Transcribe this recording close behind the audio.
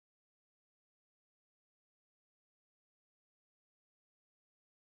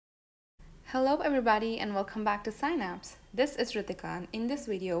Hello everybody and welcome back to Synapse. This is Ritika and in this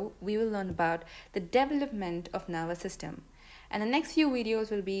video we will learn about the development of nervous system. And the next few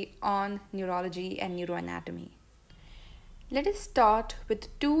videos will be on neurology and neuroanatomy. Let us start with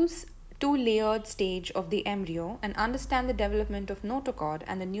two layered stage of the embryo and understand the development of notochord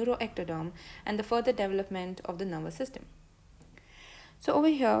and the neuroectoderm and the further development of the nervous system. So over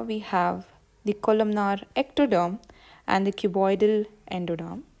here we have the columnar ectoderm and the cuboidal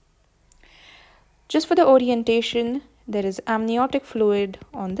endoderm. Just for the orientation, there is amniotic fluid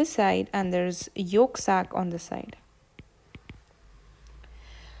on this side and there's yolk sac on this side.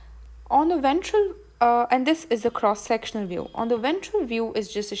 On the ventral, and this is a cross-sectional view. On the ventral view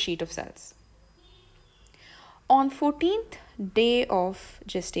is just a sheet of cells. On 14th day of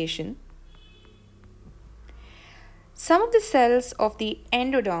gestation, some of the cells of the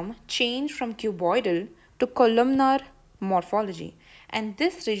endoderm change from cuboidal to columnar morphology, and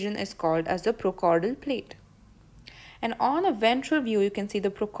this region is called as the procaudal plate. And on a ventral view, you can see the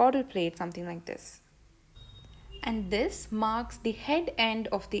procaudal plate something like this. And this marks the head end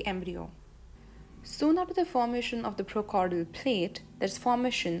of the embryo. Soon after the formation of the procaudal plate, there's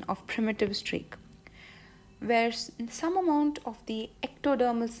formation of primitive streak, where some amount of the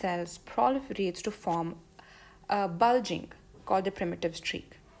ectodermal cells proliferates to form a bulging called the primitive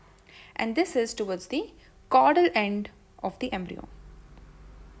streak. And this is towards the caudal end of the embryo.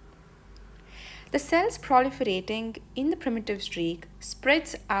 The cells proliferating in the primitive streak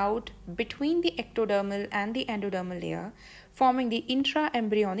spreads out between the ectodermal and the endodermal layer, forming the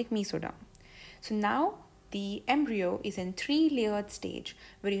intraembryonic mesoderm. So now the embryo is in three-layered stage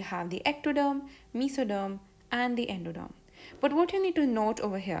where you have the ectoderm, mesoderm, and the endoderm. But what you need to note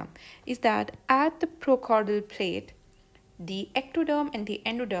over here is that at the procaudal plate, the ectoderm and the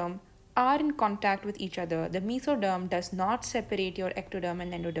endoderm are in contact with each other. The mesoderm does not separate your ectoderm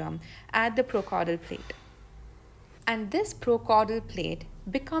and endoderm at the procaudal plate. And this procaudal plate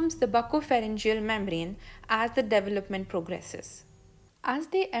becomes the buccopharyngeal membrane as the development progresses. As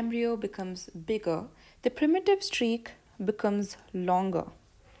the embryo becomes bigger, the primitive streak becomes longer.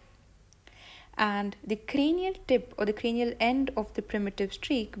 And the cranial tip or the cranial end of the primitive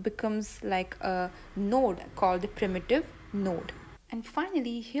streak becomes like a node called the primitive node. And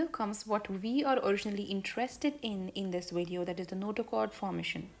finally, here comes what we are originally interested in this video, that is the notochord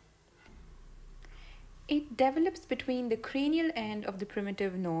formation. It develops between the cranial end of the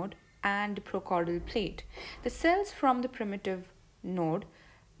primitive node and the procaudal plate. The cells from the primitive node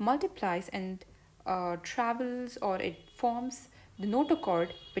multiplies and travels, or it forms the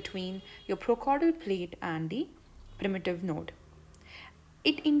notochord between your procaudal plate and the primitive node.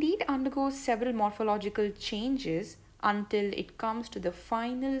 It indeed undergoes several morphological changes until it comes to the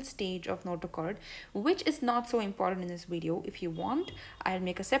final stage of notochord, which is not so important in this video. If you want, I'll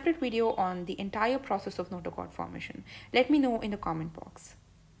make a separate video on the entire process of notochord formation. Let me know in the comment box.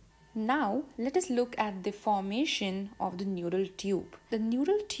 Now, let us look at the formation of the neural tube. The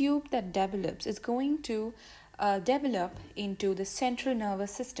neural tube that develops is going to develop into the central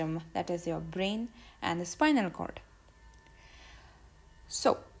nervous system, that is your brain and the spinal cord.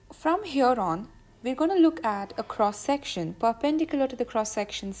 So, from here on, we're going to look at a cross-section perpendicular to the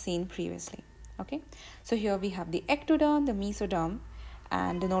cross-section seen previously. Okay, so here we have the ectoderm, the mesoderm,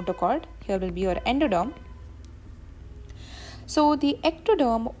 and the notochord. Here will be your endoderm. So the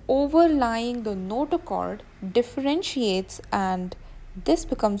ectoderm overlying the notochord differentiates, and this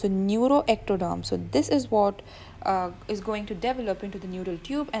becomes a neuroectoderm. So this is what is going to develop into the neural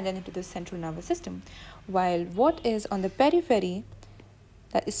tube and then into the central nervous system. While what is on the periphery,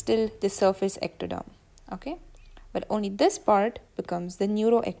 that is still the surface ectoderm. Okay, but only this part becomes the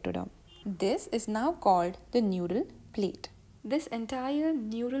neuroectoderm. This is now called the neural plate. This entire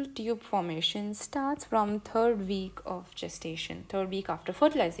neural tube formation starts from third week of gestation, third week after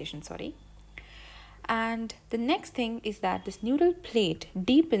fertilization, sorry. And the next thing is that this neural plate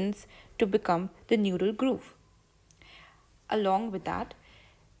deepens to become the neural groove. Along with that,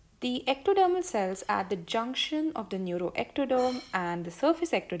 the ectodermal cells at the junction of the neuroectoderm and the surface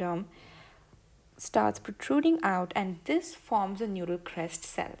ectoderm starts protruding out, and this forms the neural crest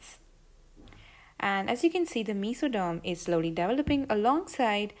cells. And as you can see, the mesoderm is slowly developing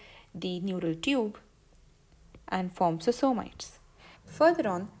alongside the neural tube and forms the somites. Further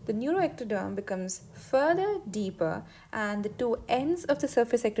on, the neuroectoderm becomes further deeper and the two ends of the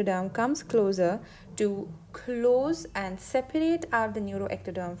surface ectoderm comes closer to close and separate out the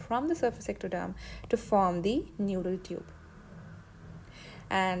neuroectoderm from the surface ectoderm to form the neural tube.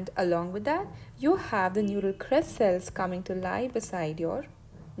 And along with that, you have the neural crest cells coming to lie beside your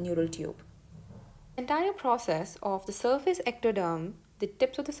neural tube. The entire process of the surface ectoderm the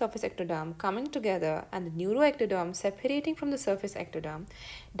tips of the surface ectoderm coming together and the neuroectoderm separating from the surface ectoderm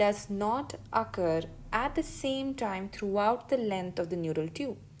does not occur at the same time throughout the length of the neural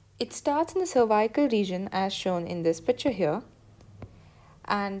tube. It starts in the cervical region as shown in this picture here,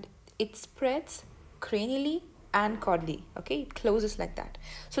 and it spreads cranially and caudally. Okay, it closes like that.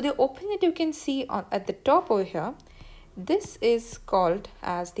 So the opening that you can see at the top over here, this is called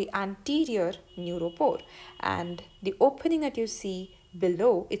as the anterior neuropore, and the opening that you see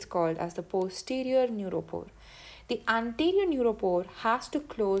below, it's called as the posterior neuropore. The anterior neuropore has to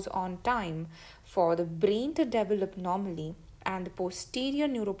close on time for the brain to develop normally, and the posterior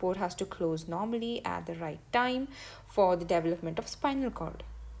neuropore has to close normally at the right time for the development of spinal cord.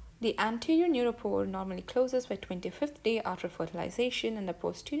 The anterior neuropore normally closes by 25th day after fertilization, and the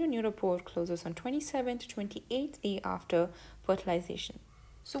posterior neuropore closes on 27th to 28th day after fertilization.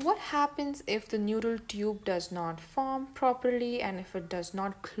 So what happens if the neural tube does not form properly and if it does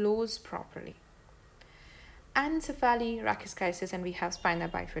not close properly? Anencephaly, rachis, and we have spina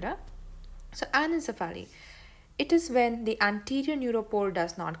bifida. So anencephaly, it is when the anterior neuropore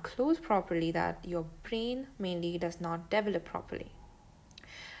does not close properly that your brain mainly does not develop properly.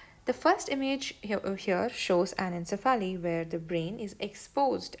 The first image here shows anencephaly where the brain is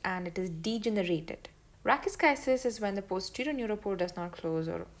exposed and it is degenerated. Rachis is when the posterior neuropore does not close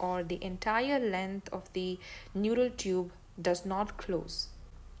or the entire length of the neural tube does not close.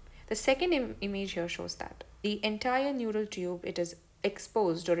 The second image here shows that the entire neural tube, it is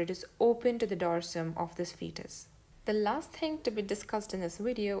exposed or it is open to the dorsum of this fetus. The last thing to be discussed in this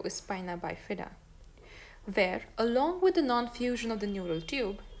video is spina bifida, where along with the non-fusion of the neural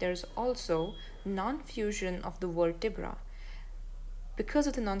tube, there is also non-fusion of the vertebra. Because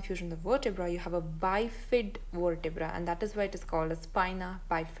of the non-fusion of the vertebra, you have a bifid vertebra, and that is why it is called a spina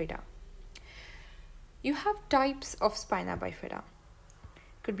bifida. You have types of spina bifida.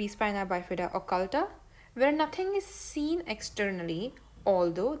 It could be spina bifida occulta, where nothing is seen externally,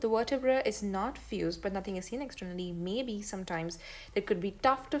 although the vertebra is not fused but nothing is seen externally. Maybe sometimes there could be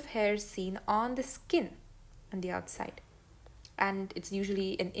tuft of hair seen on the skin on the outside, and it's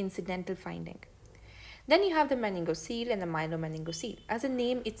usually an incidental finding. Then you have the meningocele and the myelomeningocele. As the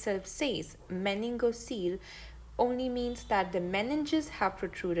name itself says, meningocele only means that the meninges have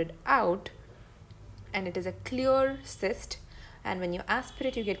protruded out and it is a clear cyst, and when you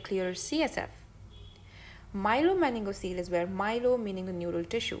aspirate you get clear CSF. Myelomeningocele is where myelo meaning the neural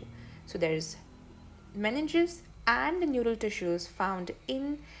tissue. So there is meninges and the neural tissues found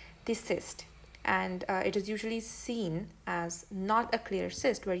in the cyst, and it is usually seen as not a clear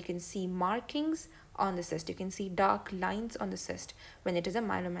cyst where you can see markings on the cyst. You can see dark lines on the cyst when it is a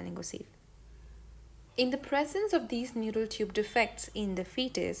myelomeningocele. In the presence of these neural tube defects in the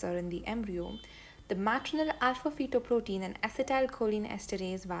fetus or in the embryo, the maternal alpha-fetoprotein and acetylcholine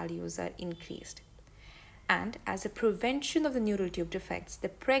esterase values are increased. And as a prevention of the neural tube defects, the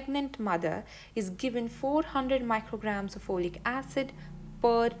pregnant mother is given 400 micrograms of folic acid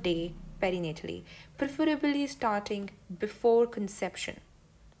per day perinatally, preferably starting before conception.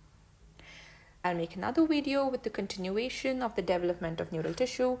 I'll make another video with the continuation of the development of neural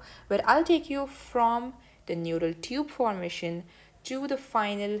tissue, where I'll take you from the neural tube formation to the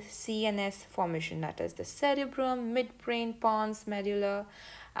final CNS formation, that is the cerebrum, midbrain, pons, medulla,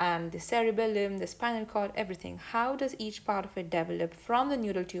 and the cerebellum, the spinal cord, everything. How does each part of it develop from the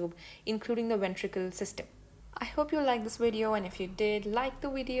neural tube, including the ventricle system? I hope you liked this video, and if you did, like the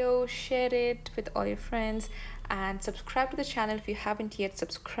video, share it with all your friends, and subscribe to the channel if you haven't yet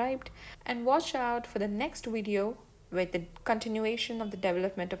subscribed, and watch out for the next video with the continuation of the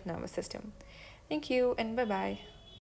development of nervous system. Thank you and bye bye.